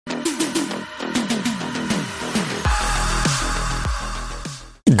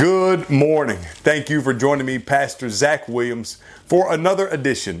Good morning. Thank you for joining me, Pastor Zach Williams, for another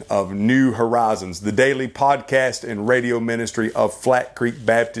edition of New Horizons, the daily podcast and radio ministry of Flat Creek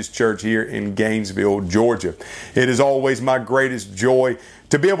Baptist Church here in Gainesville, Georgia. It is always my greatest joy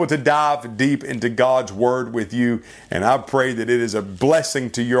to be able to dive deep into God's Word with you, and I pray that it is a blessing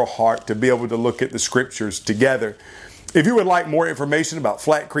to your heart to be able to look at the Scriptures together. If you would like more information about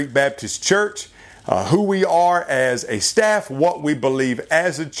Flat Creek Baptist Church, who we are as a staff, what we believe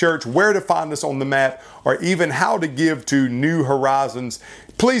as a church, where to find us on the map, or even how to give to New Horizons,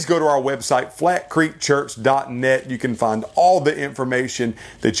 please go to our website, flatcreekchurch.net. You can find all the information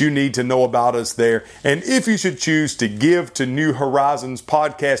that you need to know about us there. And if you should choose to give to New Horizons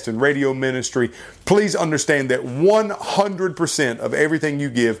podcast and radio ministry, please understand that 100% of everything you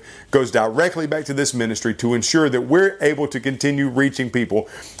give goes directly back to this ministry to ensure that we're able to continue reaching people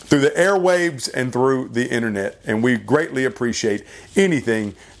through the airwaves and through the internet. And we greatly appreciate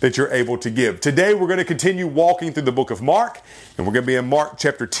anything that you're able to give. Today, we're going to continue walking through the book of Mark, and we're going to be in Mark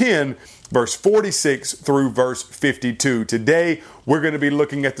chapter 10, verse 46 through verse 52. Today, we're going to be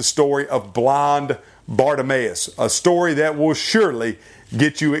looking at the story of blind Bartimaeus, a story that will surely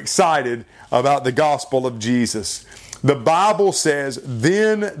get you excited about the gospel of Jesus. The Bible says,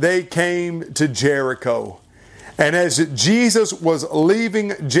 "Then they came to Jericho. And as Jesus was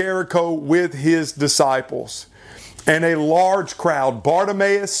leaving Jericho with his disciples and a large crowd,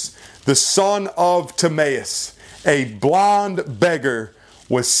 Bartimaeus, the son of Timaeus, a blind beggar,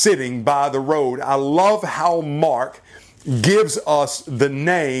 was sitting by the road." I love how Mark gives us the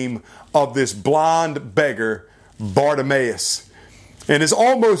name of this blind beggar, Bartimaeus. And it's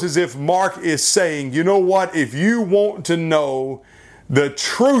almost as if Mark is saying, you know what, if you want to know the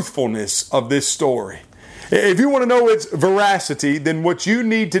truthfulness of this story, if you want to know its veracity, then what you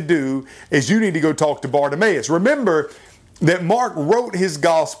need to do is you need to go talk to Bartimaeus. Remember that Mark wrote his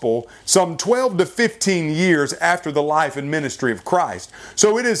gospel some 12 to 15 years after the life and ministry of Christ.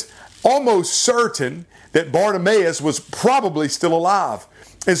 So it is almost certain that Bartimaeus was probably still alive.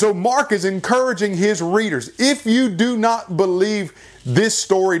 And so Mark is encouraging his readers, if you do not believe this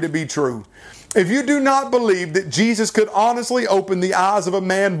story to be true, if you do not believe that Jesus could honestly open the eyes of a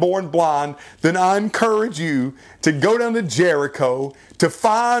man born blind, then I encourage you to go down to Jericho to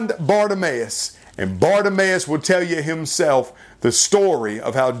find Bartimaeus. And Bartimaeus will tell you himself the story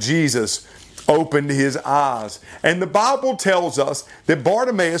of how Jesus opened his eyes. And the Bible tells us that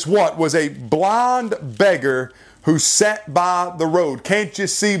Bartimaeus, was a blind beggar who sat by the road. Can't you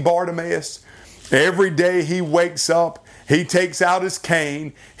see Bartimaeus? Every day he wakes up, he takes out his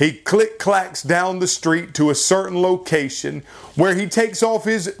cane, he click-clacks down the street to a certain location where he takes off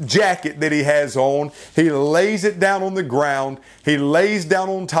his jacket that he has on, he lays it down on the ground, he lays down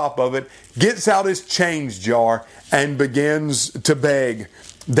on top of it, gets out his change jar, and begins to beg.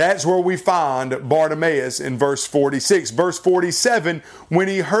 That's where we find Bartimaeus in verse 46. Verse 47, when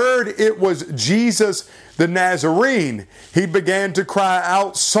he heard it was Jesus the Nazarene, he began to cry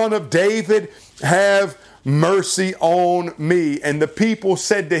out, "Son of David, have mercy on me." And the people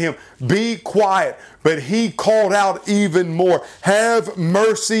said to him, "Be quiet." But he called out even more, "Have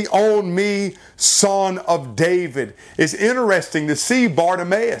mercy on me, Son of David." It's interesting to see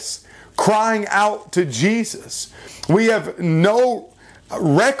Bartimaeus crying out to Jesus. We have no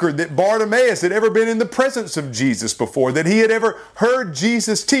record that Bartimaeus had ever been in the presence of Jesus before, that he had ever heard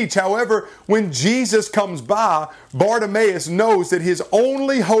Jesus teach. However, when Jesus comes by, Bartimaeus knows that his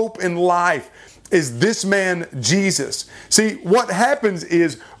only hope in life is this man, Jesus. See, what happens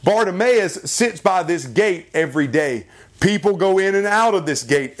is Bartimaeus sits by this gate every day. People go in and out of this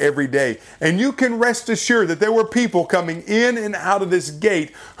gate every day. And you can rest assured that there were people coming in and out of this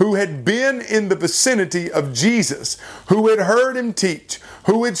gate who had been in the vicinity of Jesus, who had heard him teach,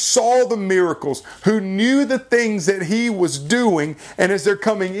 who had saw the miracles, who knew the things that he was doing. And as they're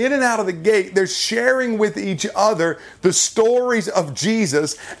coming in and out of the gate, they're sharing with each other the stories of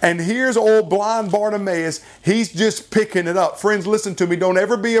Jesus. And here's old blind Bartimaeus. He's just picking it up. Friends, listen to me. Don't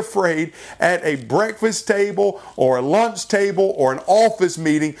ever be afraid at a breakfast table or a lunch table or an office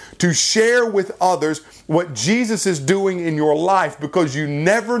meeting to share with others what Jesus is doing in your life, because you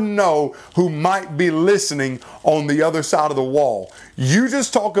never know who might be listening on the other side of the wall. You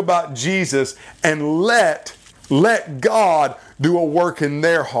just talk about Jesus and let God do a work in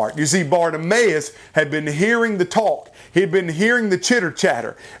their heart. You see, Bartimaeus had been hearing the talk. He'd been hearing the chitter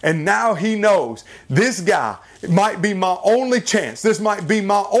chatter. And now he knows this guy might be my only chance. This might be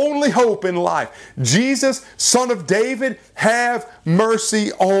my only hope in life. Jesus, Son of David, have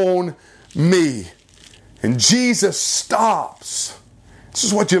mercy on me. And Jesus stops. This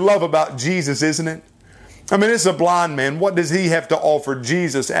is what you love about Jesus, isn't it? I mean, it's a blind man. What does he have to offer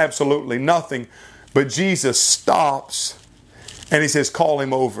Jesus? Absolutely nothing. But Jesus stops and he says, call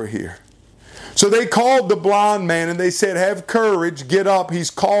him over here. So they called the blind man and they said, have courage, get up,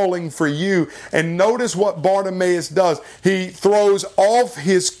 he's calling for you. And notice what Bartimaeus does. He throws off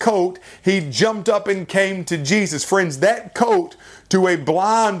his coat. He jumped up and came to Jesus. Friends, that coat to a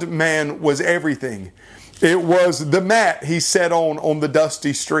blind man was everything. It was the mat he sat on the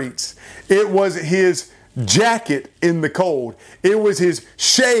dusty streets. It was his jacket in the cold. It was his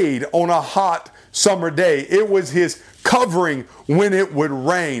shade on a hot summer day. It was his covering when it would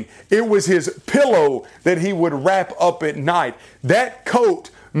rain. It was his pillow that he would wrap up at night. That coat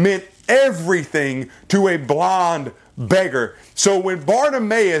meant everything to a blind beggar. So when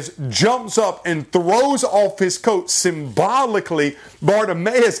Bartimaeus jumps up and throws off his coat, symbolically,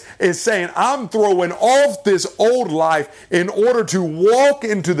 Bartimaeus is saying, I'm throwing off this old life in order to walk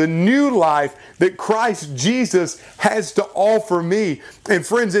into the new life that Christ Jesus has to offer me. And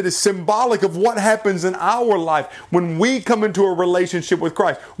friends, it is symbolic of what happens in our life when we come into a relationship with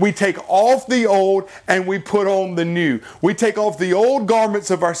Christ. We take off the old and we put on the new. We take off the old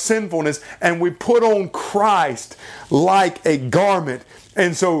garments of our sinfulness and we put on Christ like a garment.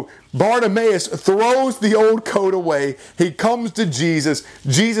 And so Bartimaeus throws the old coat away. He comes to Jesus.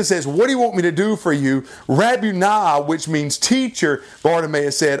 Jesus says, what do you want me to do for you? Rabboni, which means teacher,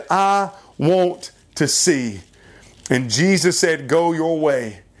 Bartimaeus said, I want to see. And Jesus said, go your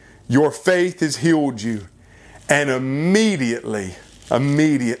way. Your faith has healed you. And immediately,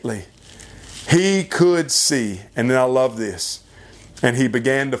 he could see. And then I love this. And he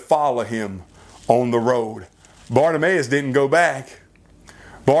began to follow him on the road. Bartimaeus didn't go back.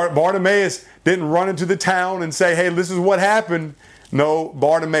 Bartimaeus didn't run into the town and say, hey, this is what happened. No,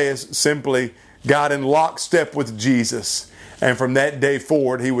 Bartimaeus simply got in lockstep with Jesus. And from that day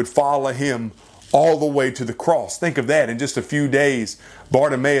forward, he would follow him all the way to the cross. Think of that. In just a few days,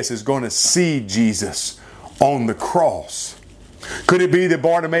 Bartimaeus is going to see Jesus on the cross. Could it be that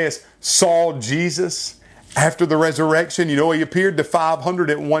Bartimaeus saw Jesus after the resurrection? You know, he appeared to 500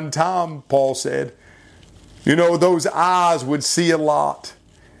 at one time, Paul said. You know, those eyes would see a lot.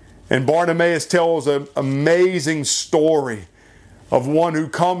 And Bartimaeus tells an amazing story of one who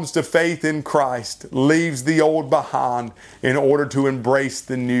comes to faith in Christ, leaves the old behind in order to embrace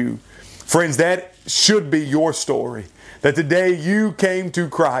the new. Friends, that should be your story. That the day you came to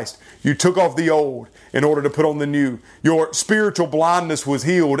Christ, you took off the old in order to put on the new. Your spiritual blindness was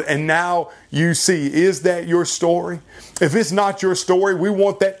healed and now you see. Is that your story? If it's not your story, we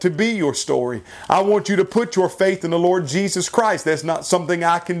want that to be your story. I want you to put your faith in the Lord Jesus Christ. That's not something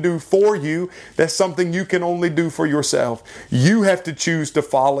I can do for you. That's something you can only do for yourself. You have to choose to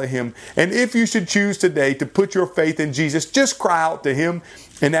follow Him. And if you should choose today to put your faith in Jesus, just cry out to Him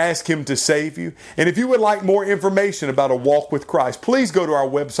and ask Him to save you. And if you would like more information about a walk with Christ, please go to our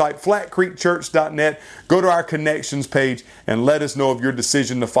website, flatcreekchurch.net. Go to our connections page and let us know of your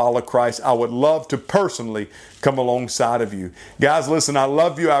decision to follow Christ. I would love to personally come alongside of you. Guys, listen, I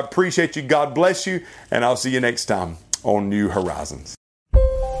love you. I appreciate you. God bless you. And I'll see you next time on New Horizons.